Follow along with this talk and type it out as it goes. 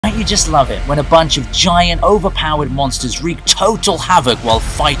Don't you just love it when a bunch of giant, overpowered monsters wreak total havoc while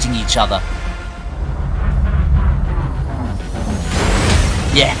fighting each other?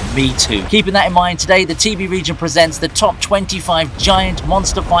 Yeah, me too. Keeping that in mind, today the TV Regent presents the top 25 giant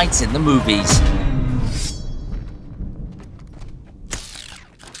monster fights in the movies.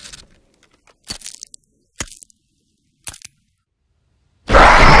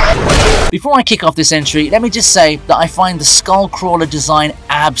 Before I kick off this entry, let me just say that I find the Skullcrawler design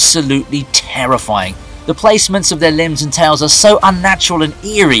absolutely terrifying. The placements of their limbs and tails are so unnatural and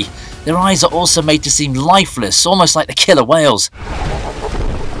eerie. Their eyes are also made to seem lifeless, almost like the killer whales.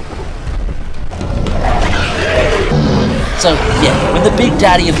 So yeah, when the big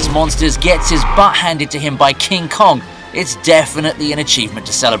daddy of these monsters gets his butt handed to him by King Kong, it's definitely an achievement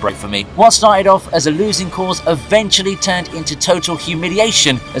to celebrate for me. What started off as a losing cause eventually turned into total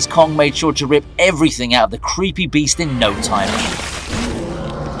humiliation as Kong made sure to rip everything out of the creepy beast in no time.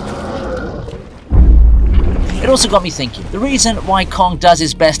 It also got me thinking, the reason why Kong does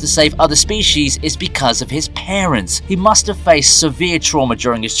his best to save other species is because of his parents. He must have faced severe trauma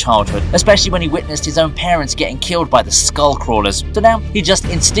during his childhood, especially when he witnessed his own parents getting killed by the Skullcrawlers. So now he just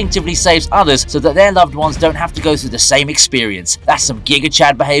instinctively saves others so that their loved ones don't have to go through the same experience. That's some Giga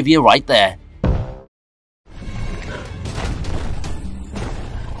Chad behavior right there.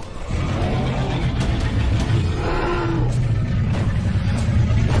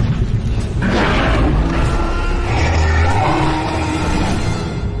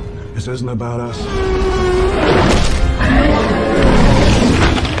 This isn't about us.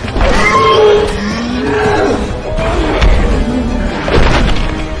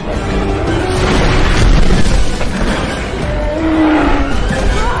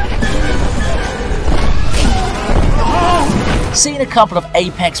 Seeing a couple of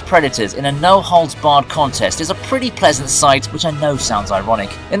apex predators in a no-holds-barred contest is a pretty pleasant sight, which I know sounds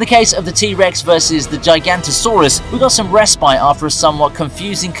ironic. In the case of the T-Rex versus the Gigantosaurus, we got some respite after a somewhat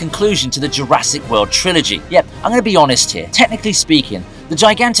confusing conclusion to the Jurassic World trilogy. Yep, I'm going to be honest here. Technically speaking, the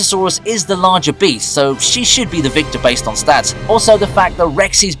Gigantosaurus is the larger beast, so she should be the victor based on stats. Also, the fact that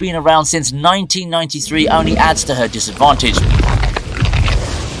Rexy's been around since 1993 only adds to her disadvantage.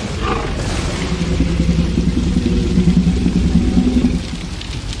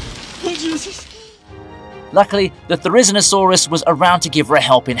 Luckily, the Therizinosaurus was around to give her a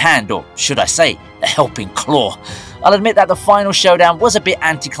helping hand, or should I say, a helping claw. I'll admit that the final showdown was a bit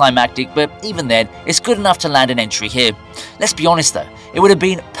anticlimactic, but even then, it's good enough to land an entry here. Let's be honest though, it would have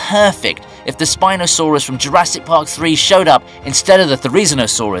been perfect if the Spinosaurus from Jurassic Park 3 showed up instead of the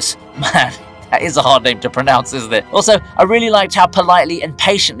Therizinosaurus. Man, that is a hard name to pronounce, isn't it? Also, I really liked how politely and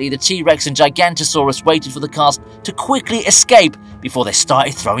patiently the T-Rex and Gigantosaurus waited for the cast to quickly escape before they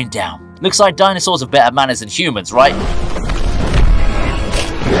started throwing down. Looks like dinosaurs have better manners than humans, right?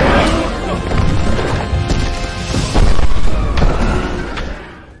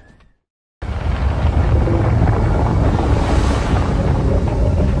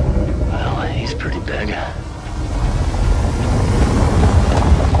 Well, he's pretty big.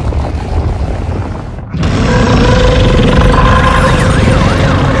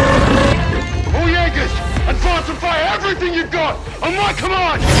 Oh, Jaegers! Advance and fire everything you got! On my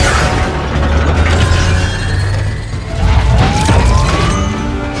command!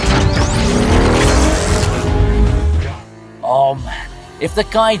 Oh man, if the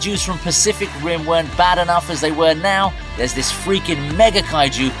kaijus from Pacific Rim weren't bad enough as they were now, there's this freaking mega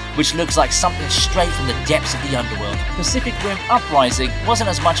kaiju which looks like something straight from the depths of the underworld. Pacific Rim Uprising wasn't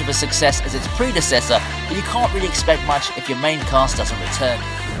as much of a success as its predecessor, but you can't really expect much if your main cast doesn't return.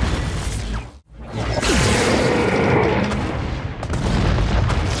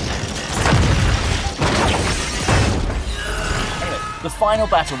 The final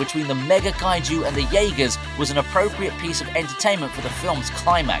battle between the Mega Kaiju and the Jaegers was an appropriate piece of entertainment for the film's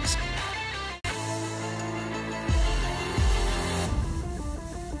climax.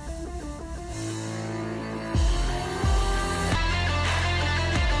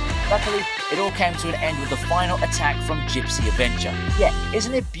 Luckily, it all came to an end with the final attack from Gypsy Avenger. Yeah,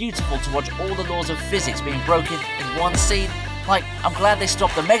 isn't it beautiful to watch all the laws of physics being broken in one scene? Like, I'm glad they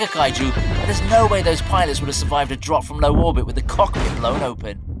stopped the Mega Kaiju, but there's no way those pilots would have survived a drop from low orbit with the cockpit blown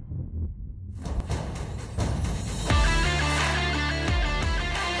open.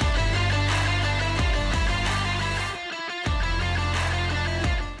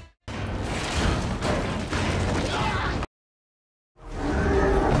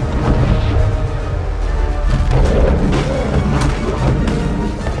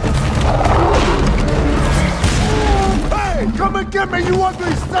 Come and get me, you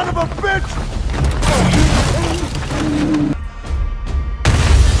ugly son of a bitch!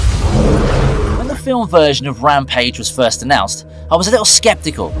 film version of Rampage was first announced, I was a little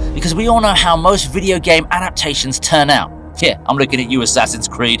skeptical because we all know how most video game adaptations turn out. Yeah, I'm looking at you, Assassin's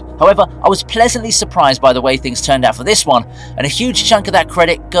Creed. However, I was pleasantly surprised by the way things turned out for this one, and a huge chunk of that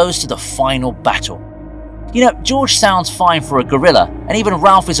credit goes to the final battle. You know, George sounds fine for a gorilla, and even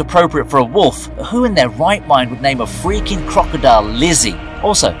Ralph is appropriate for a wolf, but who in their right mind would name a freaking crocodile Lizzie?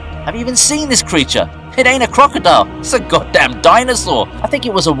 Also, have you even seen this creature? It ain't a crocodile, it's a goddamn dinosaur. I think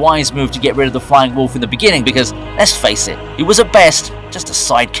it was a wise move to get rid of the flying wolf in the beginning because, let's face it, he was at best just a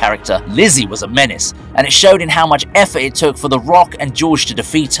side character. Lizzie was a menace, and it showed in how much effort it took for The Rock and George to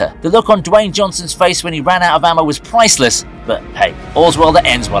defeat her. The look on Dwayne Johnson's face when he ran out of ammo was priceless, but hey, all's well that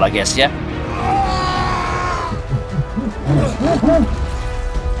ends well, I guess, yeah?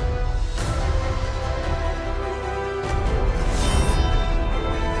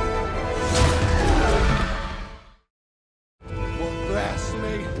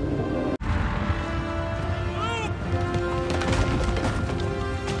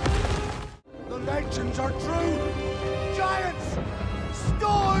 The legends are true! Giants!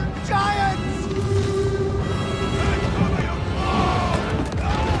 Storm giants!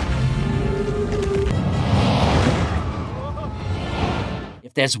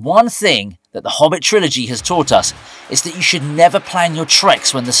 If there's one thing that the Hobbit trilogy has taught us, it's that you should never plan your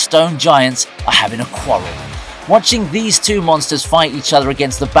treks when the stone giants are having a quarrel. Watching these two monsters fight each other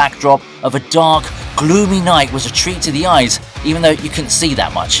against the backdrop of a dark, gloomy night was a treat to the eyes, even though you couldn't see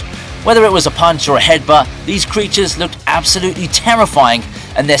that much. Whether it was a punch or a headbutt, these creatures looked absolutely terrifying,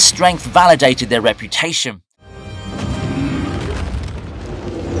 and their strength validated their reputation.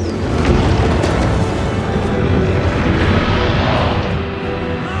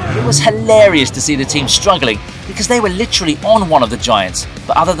 It was hilarious to see the team struggling because they were literally on one of the giants,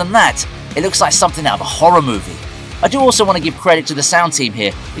 but other than that, it looks like something out of a horror movie. I do also want to give credit to the sound team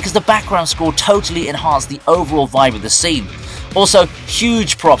here because the background score totally enhanced the overall vibe of the scene. Also,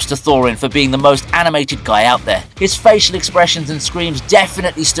 huge props to Thorin for being the most animated guy out there. His facial expressions and screams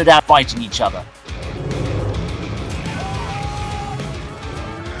definitely stood out fighting each other.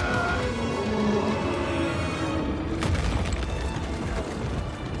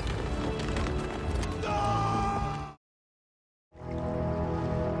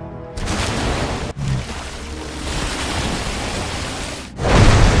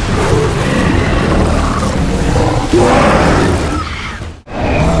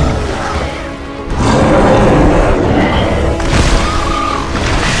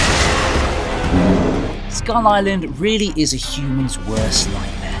 Skull Island really is a human's worst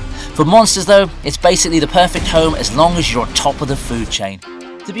nightmare. For monsters though, it's basically the perfect home as long as you're on top of the food chain.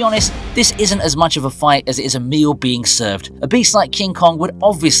 To be honest, this isn't as much of a fight as it is a meal being served. A beast like King Kong would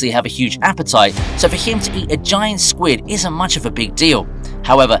obviously have a huge appetite, so for him to eat a giant squid isn't much of a big deal.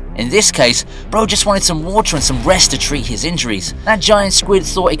 However, in this case, bro just wanted some water and some rest to treat his injuries. That giant squid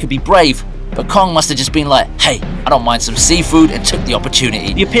thought it could be brave, but Kong must have just been like, hey, I don't mind some seafood, and took the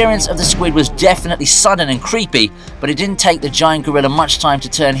opportunity. The appearance of the squid was definitely sudden and creepy, but it didn't take the giant gorilla much time to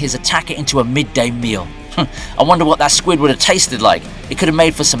turn his attacker into a midday meal. I wonder what that squid would have tasted like. It could have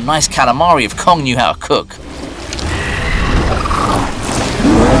made for some nice calamari if Kong knew how to cook.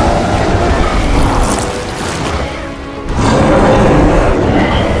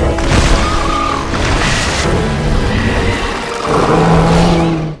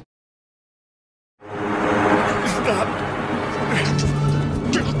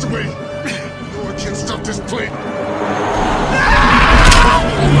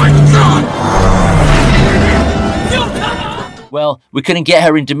 Well, we couldn't get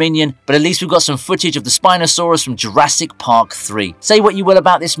her in Dominion, but at least we've got some footage of the Spinosaurus from Jurassic Park 3. Say what you will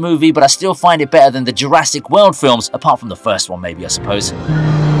about this movie, but I still find it better than the Jurassic World films, apart from the first one maybe, I suppose.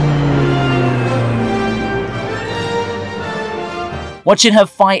 Watching her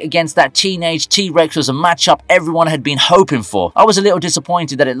fight against that teenage T-Rex was a matchup everyone had been hoping for. I was a little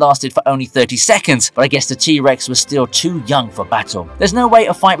disappointed that it lasted for only 30 seconds, but I guess the T-Rex was still too young for battle. There's no way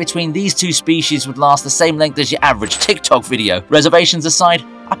a fight between these two species would last the same length as your average TikTok video. Reservations aside,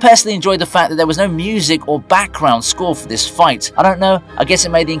 I personally enjoyed the fact that there was no music or background score for this fight. I don't know, I guess it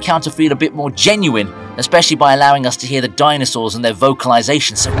made the encounter feel a bit more genuine, especially by allowing us to hear the dinosaurs and their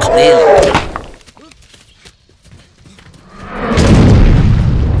vocalization so clearly.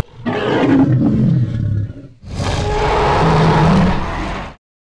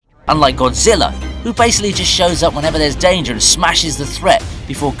 Unlike Godzilla, who basically just shows up whenever there's danger and smashes the threat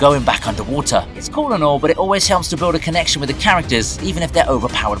before going back underwater. It's cool and all, but it always helps to build a connection with the characters, even if they're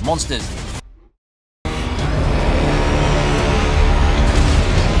overpowered monsters.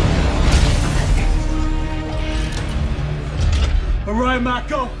 All right,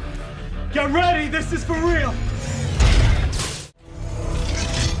 Mako. Get ready, this is for real!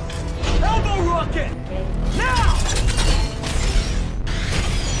 Elbow rocket! Now!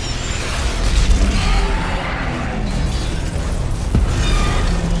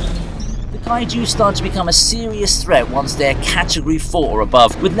 Kaiju start to become a serious threat once they're Category 4 or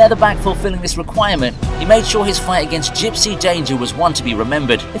above. With Leatherback fulfilling this requirement, he made sure his fight against Gypsy Danger was one to be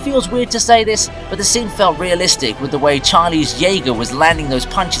remembered. It feels weird to say this, but the scene felt realistic with the way Charlie's Jaeger was landing those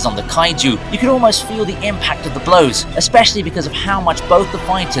punches on the Kaiju. You could almost feel the impact of the blows, especially because of how much both the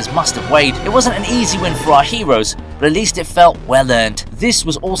fighters must have weighed. It wasn't an easy win for our heroes, but at least it felt well earned. This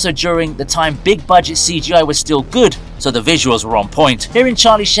was also during the time big budget CGI was still good, so the visuals were on point. Hearing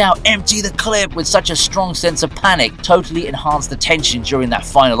Charlie shout, "Empty the clip," with such a strong sense of panic totally enhanced the tension during that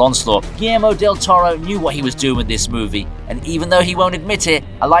final onslaught. Guillermo del Toro knew what he was doing with this movie, and even though he won't admit it,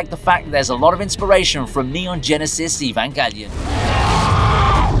 I like the fact that there's a lot of inspiration from Neon Genesis Evangelion.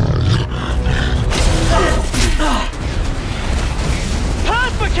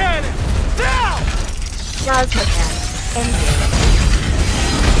 Plasma cannon! Now! Plasma cannon engaged.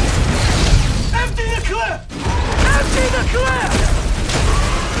 Empty the clip! Empty the clip!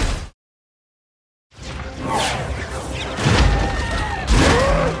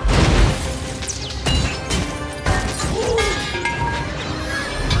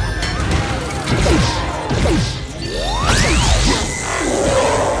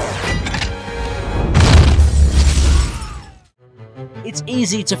 It's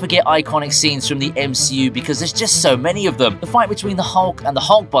easy to forget iconic scenes from the MCU because there's just so many of them. The fight between the Hulk and the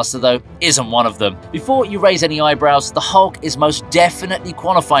Hulkbuster, though, isn't one of them. Before you raise any eyebrows, the Hulk is most definitely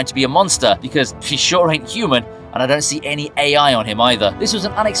qualified to be a monster because he sure ain't human, and I don't see any AI on him either. This was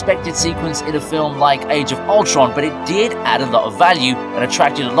an unexpected sequence in a film like Age of Ultron, but it did add a lot of value and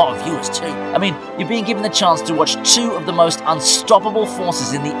attracted a lot of viewers too. I mean, you're being given the chance to watch two of the most unstoppable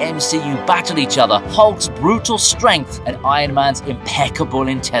forces in the MCU battle each other, Hulk's brutal strength and Iron Man's impeccable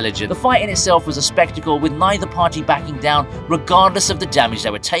intelligence. The fight in itself was a spectacle with neither party backing down regardless of the damage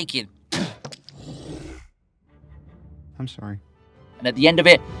they were taking. I'm sorry. And at the end of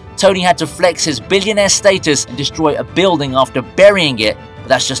it, Tony had to flex his billionaire status and destroy a building after burying it, but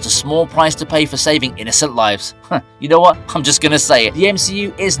that's just a small price to pay for saving innocent lives. You know what? I'm just gonna say it. The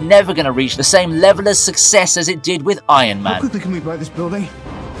MCU is never gonna reach the same level of success as it did with Iron Man. How quickly can we buy this building?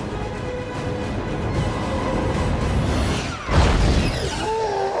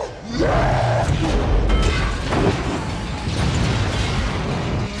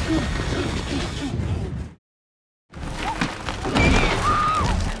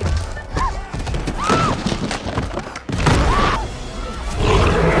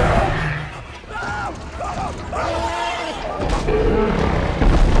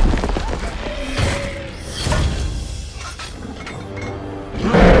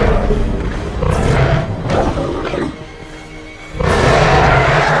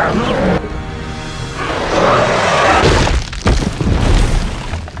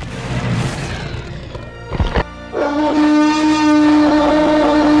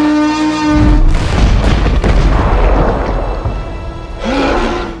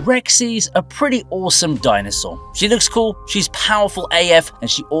 Rexy's a pretty awesome dinosaur. She looks cool, she's powerful AF, and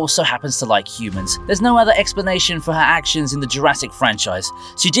she also happens to like humans. There's no other explanation for her actions in the Jurassic franchise.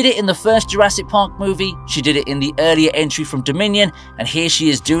 She did it in the first Jurassic Park movie, she did it in the earlier entry from Dominion, and here she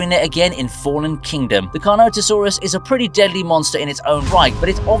is doing it again in Fallen Kingdom. The Carnotaurus is a pretty deadly monster in its own right, but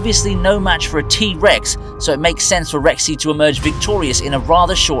it's obviously no match for a T-Rex, so it makes sense for Rexy to emerge victorious in a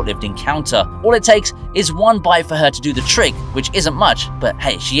rather short-lived encounter. All it takes is one bite for her to do the trick, which isn't much, but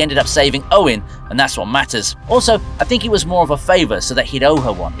hey, she ended up saving Owen, and that's what matters. Also, I think it was more of a favor so that he'd owe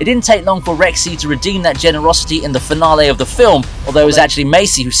her one. It didn't take long for Rexy to redeem that generosity in the finale of the film, although it was actually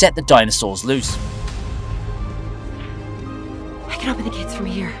Macy who set the dinosaurs loose. I can open the gates from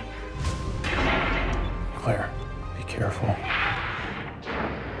here. Claire, be careful.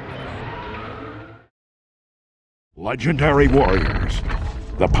 Legendary warriors,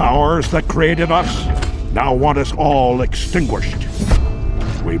 the powers that created us now want us all extinguished.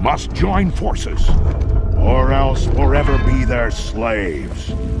 We must join forces, or else forever be their slaves.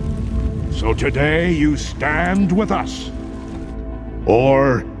 So today you stand with us,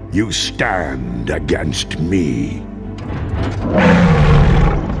 or you stand against me.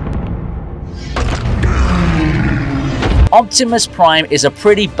 Optimus Prime is a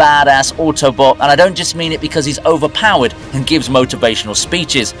pretty badass Autobot, and I don't just mean it because he's overpowered and gives motivational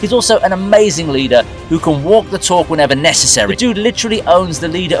speeches. He's also an amazing leader who can walk the talk whenever necessary. The dude literally owns the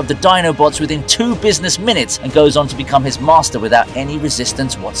leader of the Dinobots within 2 business minutes and goes on to become his master without any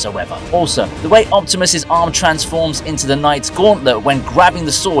resistance whatsoever. Also, the way Optimus's arm transforms into the Knight's Gauntlet when grabbing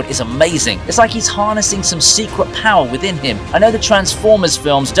the sword is amazing. It's like he's harnessing some secret power within him. I know the Transformers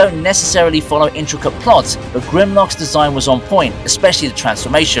films don't necessarily follow intricate plots, but Grimlock's design was on point, especially the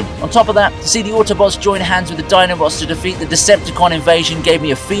transformation. On top of that, to see the Autobots join hands with the Dinobots to defeat the Decepticon invasion gave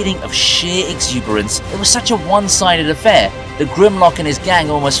me a feeling of sheer exuberance. It was such a one-sided affair that Grimlock and his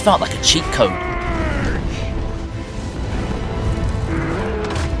gang almost felt like a cheat code.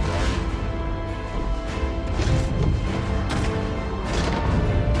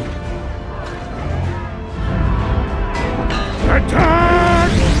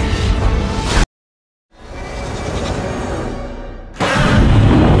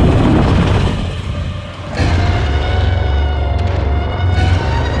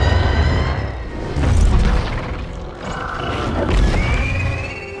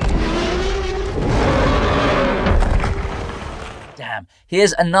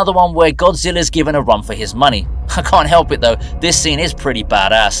 Here's another one where Godzilla's given a run for his money. I can't help it though, this scene is pretty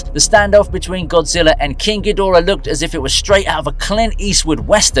badass. The standoff between Godzilla and King Ghidorah looked as if it was straight out of a Clint Eastwood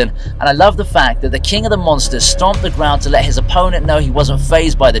western, and I love the fact that the king of the monsters stomped the ground to let his opponent know he wasn't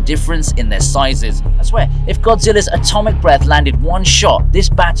fazed by the difference in their sizes. I swear, if Godzilla's atomic breath landed one shot, this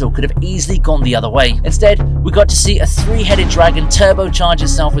battle could have easily gone the other way. Instead, we got to see a 3-headed dragon turbocharge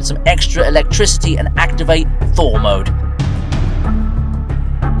itself with some extra electricity and activate Thor mode.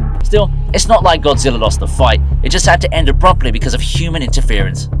 Still, it's not like Godzilla lost the fight, it just had to end abruptly because of human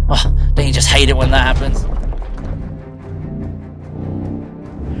interference. Oh, don't you just hate it when that happens?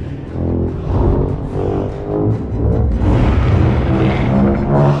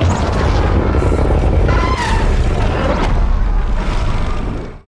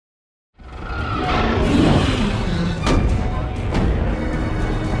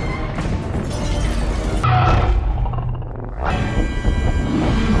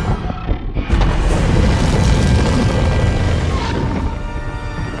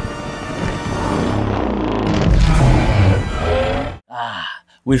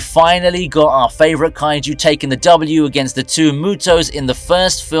 We've finally got our favourite kaiju taking the W against the 2 Mutos in the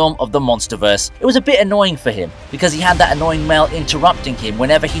first film of the Monsterverse. It was a bit annoying for him, because he had that annoying male interrupting him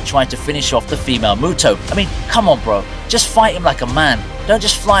whenever he tried to finish off the female Muto. I mean, come on bro, just fight him like a man. Don't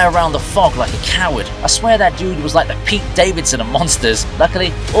just fly around the fog like a coward. I swear that dude was like the Pete Davidson of monsters.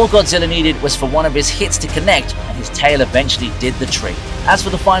 Luckily, all Godzilla needed was for one of his hits to connect, and his tail eventually did the trick. As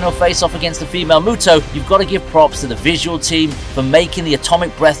for the final face-off against the female Muto, you've got to give props to the visual team for making the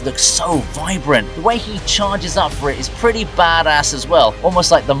atomic breath look so vibrant. The way he charges up for it is pretty badass as well,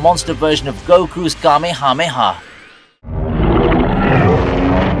 almost like the monster version of Goku's Kamehameha.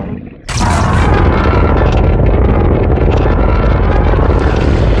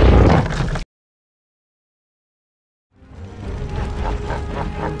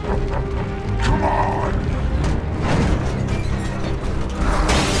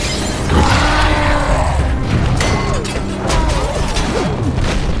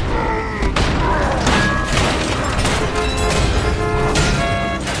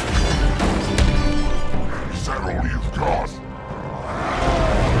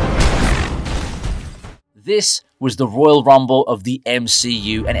 This was the Royal Rumble of the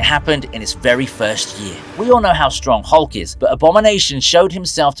MCU, and it happened in its very first year. We all know how strong Hulk is, but Abomination showed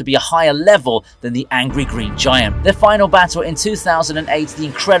himself to be a higher level than the Angry Green Giant. Their final battle in 2008, the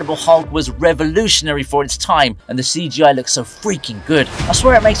Incredible Hulk, was revolutionary for its time, and the CGI looks so freaking good. I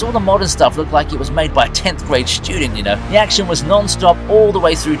swear it makes all the modern stuff look like it was made by a 10th grade student, you know. The action was non-stop all the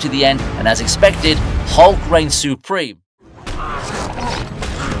way through to the end, and as expected, Hulk reigned supreme.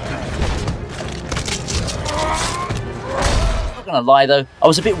 Not gonna lie though, I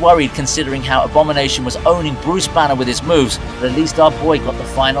was a bit worried considering how Abomination was owning Bruce Banner with his moves, but at least our boy got the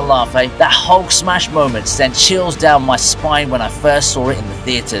final laugh, eh? That Hulk smash moment sent chills down my spine when I first saw it in the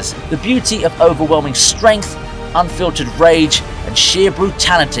theaters. The beauty of overwhelming strength, unfiltered rage, and sheer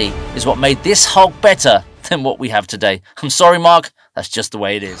brutality is what made this Hulk better than what we have today. I'm sorry Mark, that's just the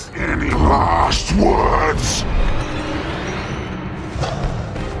way it is. Any last words?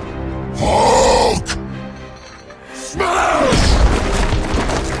 Hulk! Smash!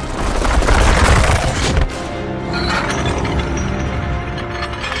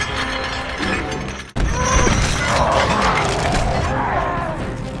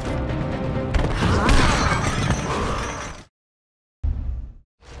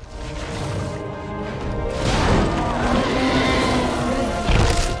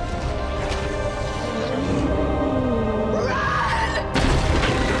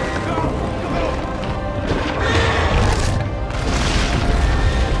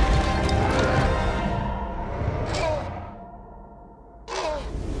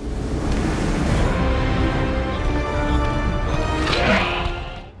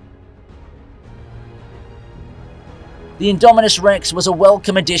 The Indominus Rex was a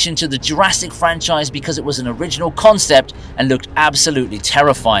welcome addition to the Jurassic franchise because it was an original concept and looked absolutely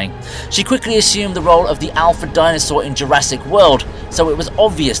terrifying. She quickly assumed the role of the alpha dinosaur in Jurassic World, so it was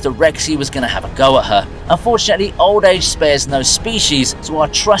obvious that Rexy was going to have a go at her. Unfortunately, old age spares no species, so our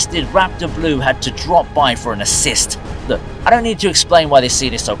trusted Raptor Blue had to drop by for an assist. Look, I don't need to explain why this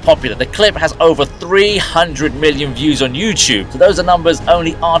scene is so popular. The clip has over 300 million views on YouTube, so those are numbers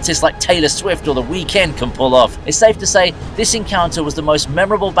only artists like Taylor Swift or The Weeknd can pull off. It's safe to say this encounter was the most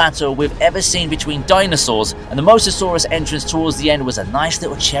memorable battle we've ever seen between dinosaurs, and the Mosasaurus entrance towards the end was a nice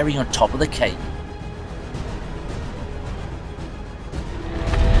little cherry on top of the cake.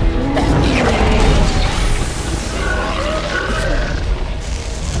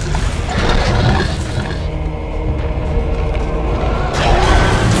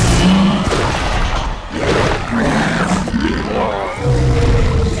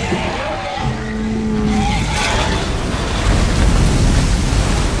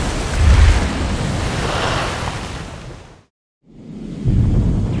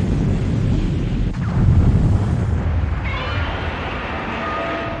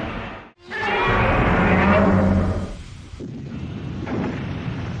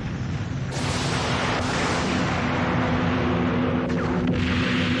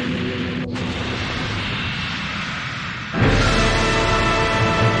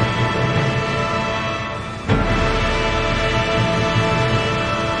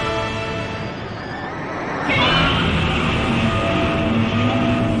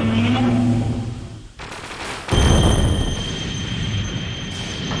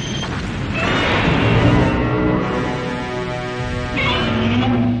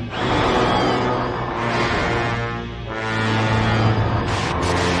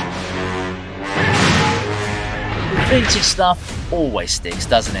 Vintage stuff always sticks,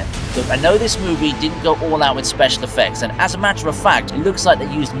 doesn't it? Look, I know this movie didn't go all out with special effects, and as a matter of fact, it looks like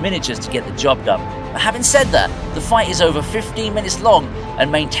they used miniatures to get the job done. But having said that, the fight is over 15 minutes long and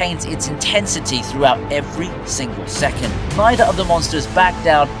maintains its intensity throughout every single second. Neither of the monsters backed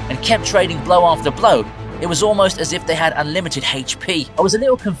down and kept trading blow after blow. It was almost as if they had unlimited HP. I was a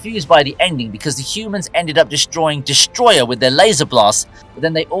little confused by the ending because the humans ended up destroying Destroyer with their laser blasts, but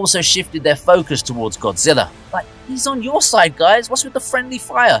then they also shifted their focus towards Godzilla. Like, he's on your side, guys. What's with the friendly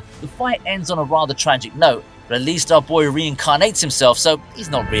fire? The fight ends on a rather tragic note, but at least our boy reincarnates himself, so he's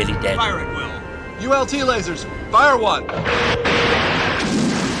not really dead. Fire at will. ULT lasers, fire one.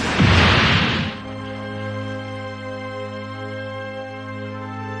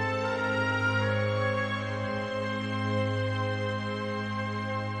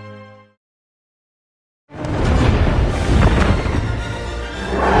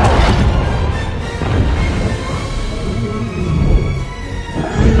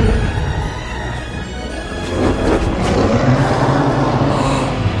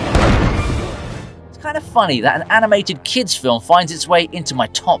 Funny that an animated kids film finds its way into my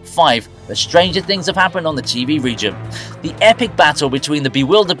top 5, but stranger things have happened on the TV region. The epic battle between the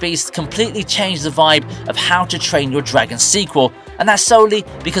Bewilderbeasts completely changed the vibe of How to Train Your Dragon sequel, and that's solely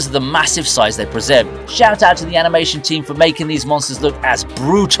because of the massive size they present. Shout out to the animation team for making these monsters look as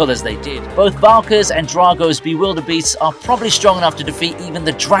brutal as they did. Both Valka's and Drago's Bewilderbeasts are probably strong enough to defeat even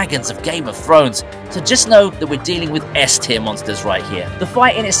the dragons of Game of Thrones, so just know that we're dealing with S-tier monsters right here. The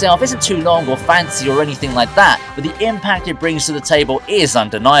fight in itself isn't too long or fancy or anything like that, but the impact it brings to the table is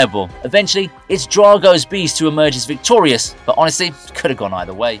undeniable. Eventually, it's Drago's beast who emerges victorious, but honestly, could have gone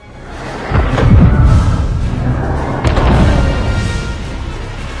either way.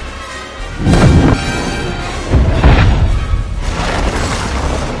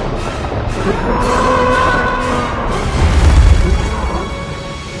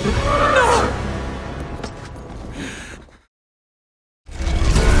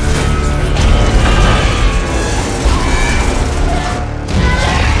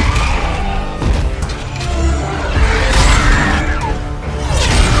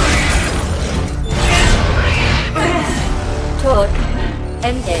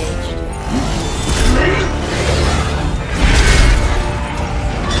 Engaged.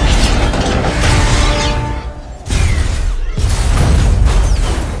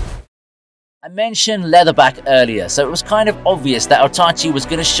 I mentioned Leatherback earlier, so it was kind of obvious that Otachi was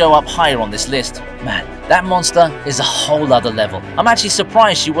going to show up higher on this list. Man, that monster is a whole other level. I'm actually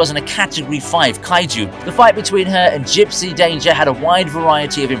surprised she wasn't a Category 5 kaiju. The fight between her and Gypsy Danger had a wide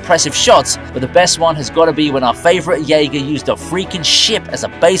variety of impressive shots, but the best one has got to be when our favourite Jaeger used a freaking ship as a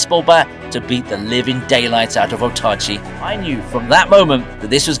baseball bat to beat the living daylights out of Otachi. I knew from that moment that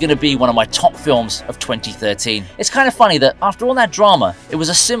this was going to be one of my top films of 2013. It's kind of funny that after all that drama, it was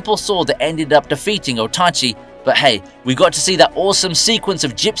a simple sword that ended up defeating Otachi, But hey, we got to see that awesome sequence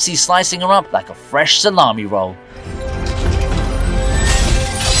of Gypsy slicing her up like a fresh salami roll.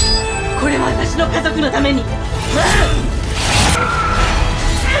 これは私の家族のために。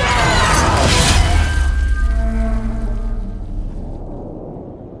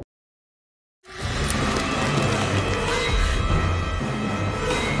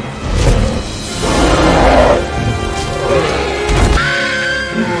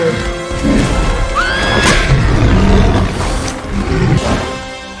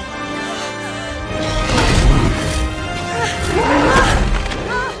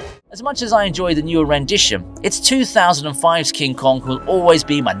 As much as I enjoy the newer rendition, it's 2005's King Kong who will always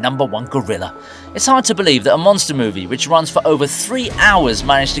be my #1 gorilla. It's hard to believe that a monster movie which runs for over 3 hours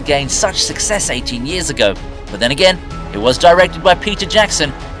managed to gain such success 18 years ago. But then again, it was directed by Peter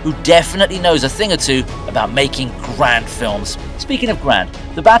Jackson, who definitely knows a thing or two about making grand films. Speaking of grand,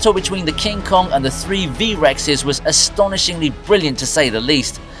 the battle between the King Kong and the 3 V-Rexes was astonishingly brilliant to say the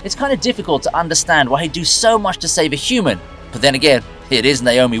least. It's kind of difficult to understand why he'd do so much to save a human, but then again, it is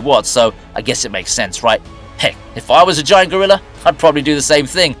Naomi Watts, so I guess it makes sense, right? Heck, if I was a giant gorilla, I'd probably do the same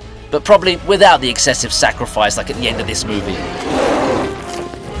thing, but probably without the excessive sacrifice like at the end of this movie.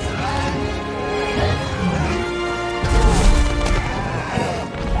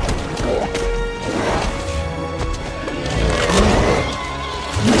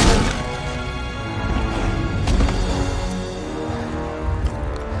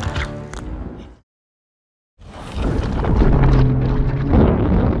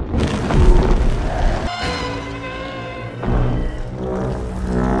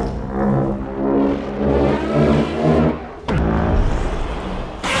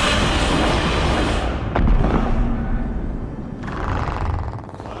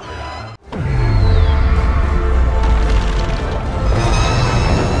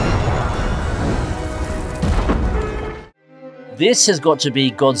 This has got to be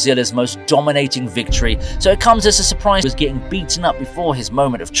Godzilla's most dominating victory, so it comes as a surprise he was getting beaten up before his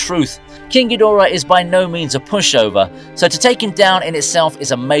moment of truth. King Ghidorah is by no means a pushover, so to take him down in itself is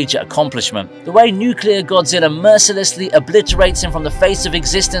a major accomplishment. The way nuclear Godzilla mercilessly obliterates him from the face of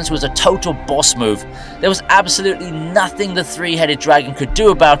existence was a total boss move. There was absolutely nothing the three-headed dragon could do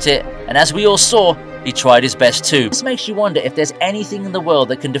about it, and as we all saw, he tried his best too. This makes you wonder if there's anything in the world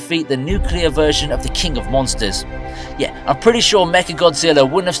that can defeat the nuclear version of the King of Monsters. Yeah, I'm pretty sure Mechagodzilla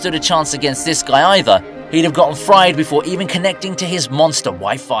wouldn't have stood a chance against this guy either. He'd have gotten fried before even connecting to his monster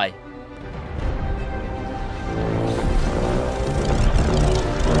Wi-Fi.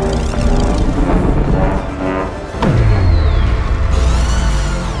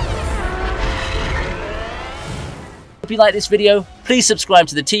 If you like this video, please subscribe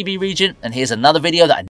to the TV Regent, and here's another video that I